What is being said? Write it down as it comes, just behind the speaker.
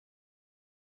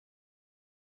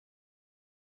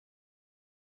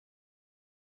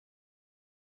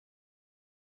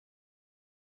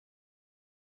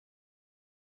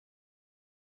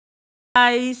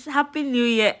Guys, happy new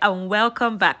year and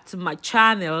welcome back to my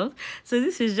channel. So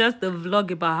this is just a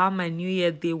vlog about how my new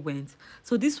year day went.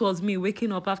 So this was me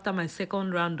waking up after my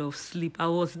second round of sleep. I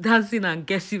was dancing and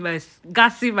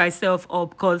gassing myself up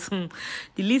because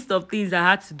the list of things I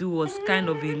had to do was kind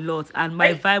of a lot and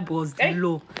my vibe was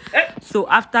low. So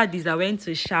after this, I went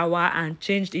to shower and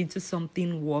changed into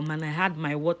something warm, and I had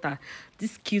my water.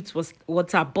 This cute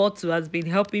water bottle has been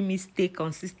helping me stay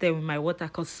consistent with my water,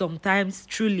 because sometimes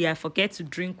truly I forget to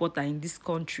drink water in this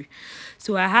country.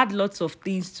 So I had lots of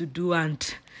things to do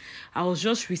and I was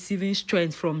just receiving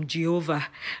strength from Jehovah.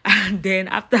 And then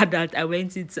after that, I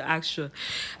went into action.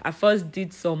 I first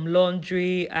did some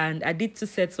laundry, and I did 2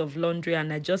 sets of laundry,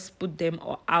 and I just put them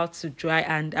out to dry,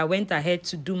 and I went ahead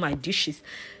to do my dishes.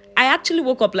 I actually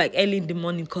woke up like early in the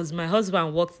morning because my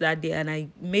husband worked that day, and I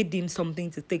made him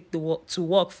something to take to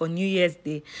work for New Year's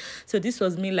Day. So this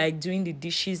was me like doing the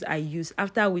dishes I used,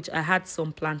 after which I had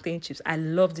some plantain chips. I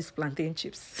love these plantain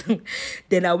chips.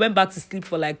 Then I went back to sleep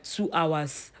for like 2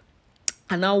 hours.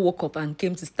 I now woke up and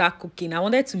came to start cooking. I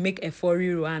wanted to make a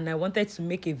riro and I wanted to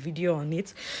make a video on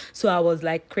it. So I was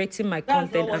like creating my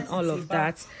content and all of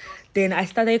that. Then I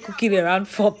started cooking around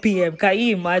 4 p.m. Can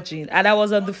you imagine? And I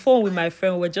was on the phone with my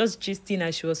friend. We were just gisting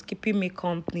and she was keeping me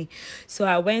company. So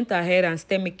I went ahead and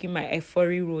started making my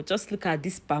riro. Just look at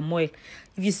this palm oil.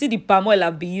 If you see the palm oil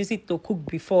I've been using to cook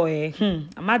before, I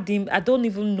don't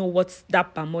even know what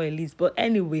that palm oil is. But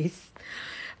anyways,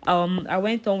 I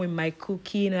went on with my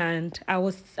cooking, and I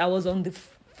was on the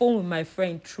phone with my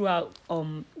friend throughout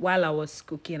while I was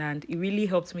cooking, and it really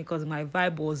helped me because my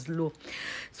vibe was low.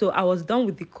 So I was done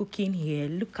with the cooking here.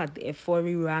 Look at the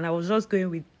efori, and I was just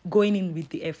going in with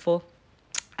the efo.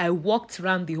 I walked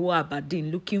around the whole Aberdeen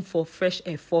looking for fresh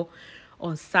efo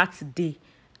on Saturday,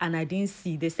 and I didn't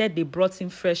see. They said they brought in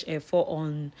fresh efo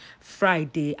on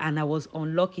Friday, and I was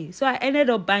unlucky. So I ended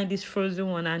up buying this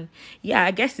frozen one, and yeah, I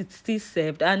guess it's still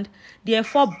served. And the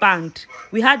efo banged.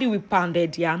 We had it with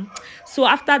pounded yam. So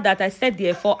after that, I set the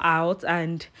efo out,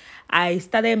 and I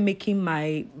started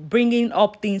bringing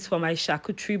up things for my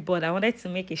charcuterie board. I wanted to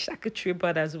make a charcuterie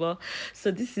board as well.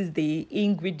 So this is the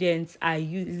ingredients I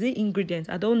use. Is it ingredients?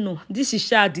 I don't know. This is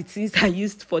the things I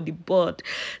used for the board.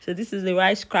 So this is the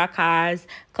rice crackers,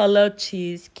 colored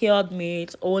cheese, cured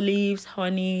meat, olives,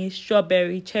 honey,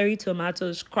 strawberry, cherry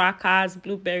tomatoes, crackers,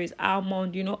 blueberries,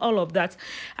 almond, all of that.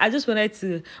 I just wanted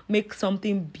to make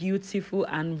something beautiful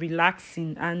and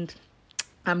relaxing, and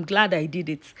I'm glad I did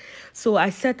it. So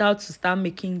I set out to start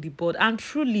making the board, and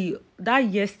truly that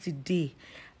yesterday,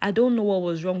 I don't know what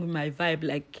was wrong with my vibe.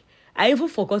 Like, I even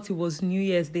forgot it was New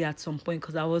Year's Day at some point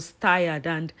because I was tired,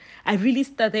 and I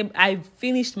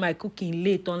finished my cooking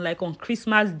late on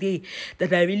Christmas Day,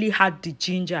 that I really had the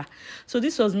ginger. So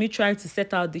this was me trying to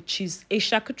set out the cheese. A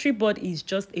charcuterie board is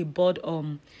just a board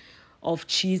of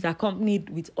cheese accompanied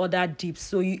with other dips.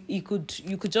 So you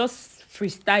could just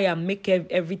freestyle and make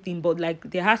everything, but like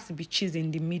there has to be cheese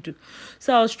in the middle.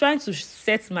 So I was trying to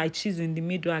set my cheese in the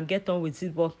middle and get on with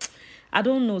it, but I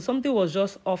don't know, something was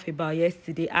just off about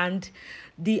yesterday. And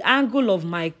the angle of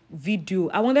my video,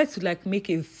 I wanted to like make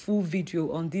a full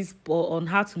video on this board, on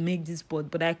how to make this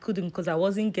board, but I couldn't because I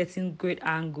wasn't getting great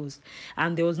angles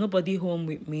and there was nobody home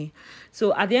with me.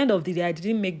 So at the end of the day, I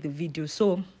didn't make the video.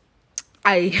 So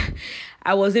I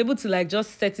was able to like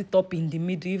just set it up in the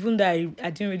middle. Even though I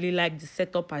didn't really like the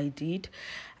setup I did,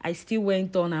 I still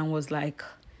went on and was like,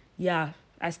 yeah,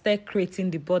 I started creating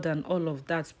the board and all of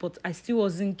that, but I still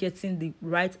wasn't getting the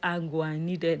right angle I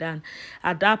needed. And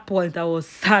at that point, I was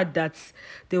sad that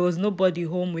there was nobody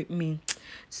home with me.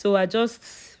 So I just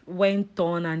went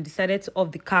on and decided to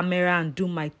off the camera and do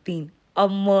my thing.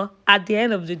 At the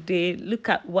end of the day, look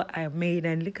at what I made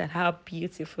and look at how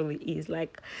beautiful it is.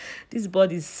 Like, this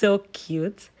board is so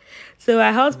cute. So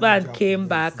my husband came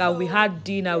back and we had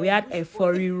dinner. We had a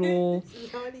roll,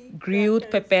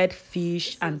 grilled peppered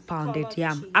fish, and pounded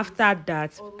yam. After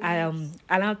that, I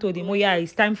now told him, oh yeah,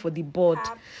 it's time for the board.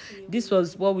 This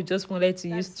was what we just wanted to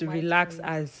use to relax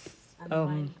as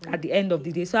at the end of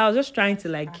the day. So I was just trying to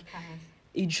like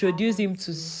introduce him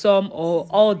to some or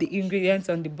all the ingredients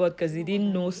on the board because he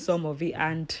didn't know some of it.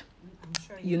 And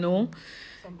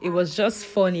it was just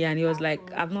funny, and he was like,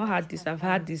 I've not had this, I've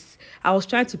had this. I was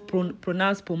trying to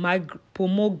pronounce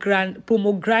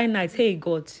pomegranate. Hey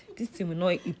God, this thing will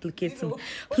not implicate him.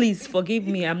 Please forgive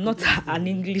me, I'm not an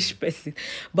English person,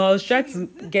 but I was trying to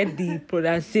get the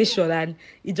pronunciation and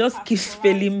it just keeps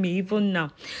failing me even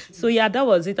now. So yeah, that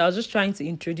was it. I was just trying to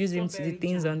introduce him to the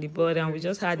things on the board, and we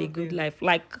just had a good life.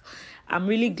 Like, I'm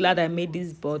really glad I made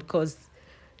this board because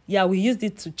yeah, we used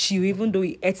it to chill, even though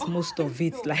we ate most of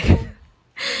it. Like,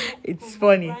 it's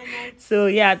funny. So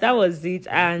yeah, that was it.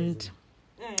 And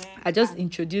I just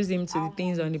introduced him to the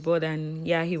things on the board, and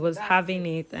yeah, he was having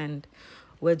it, and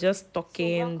we're just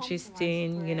talking,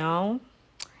 gisting, you know.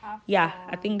 Yeah,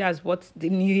 I think that's what the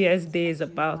New Year's Day is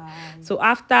about. So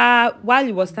after, while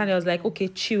he was standing, I was like, okay,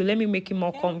 chill, let me make it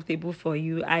more comfortable for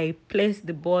you. I placed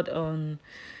the board on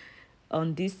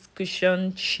this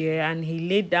cushion chair, and he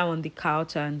laid down on the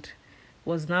couch, and I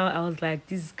was like,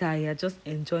 this guy, you're just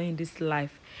enjoying this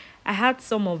life. I had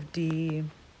some of the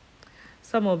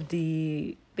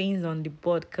things on the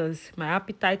board because my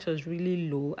appetite was really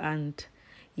low, and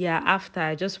yeah, after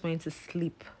I just went to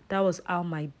sleep. That was how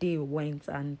my day went,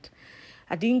 and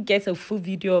I didn't get a full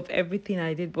video of everything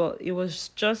I did, but it was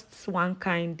just one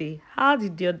kind day. How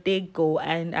did your day go?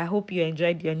 And I hope you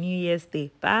enjoyed your New Year's Day.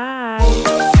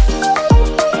 Bye.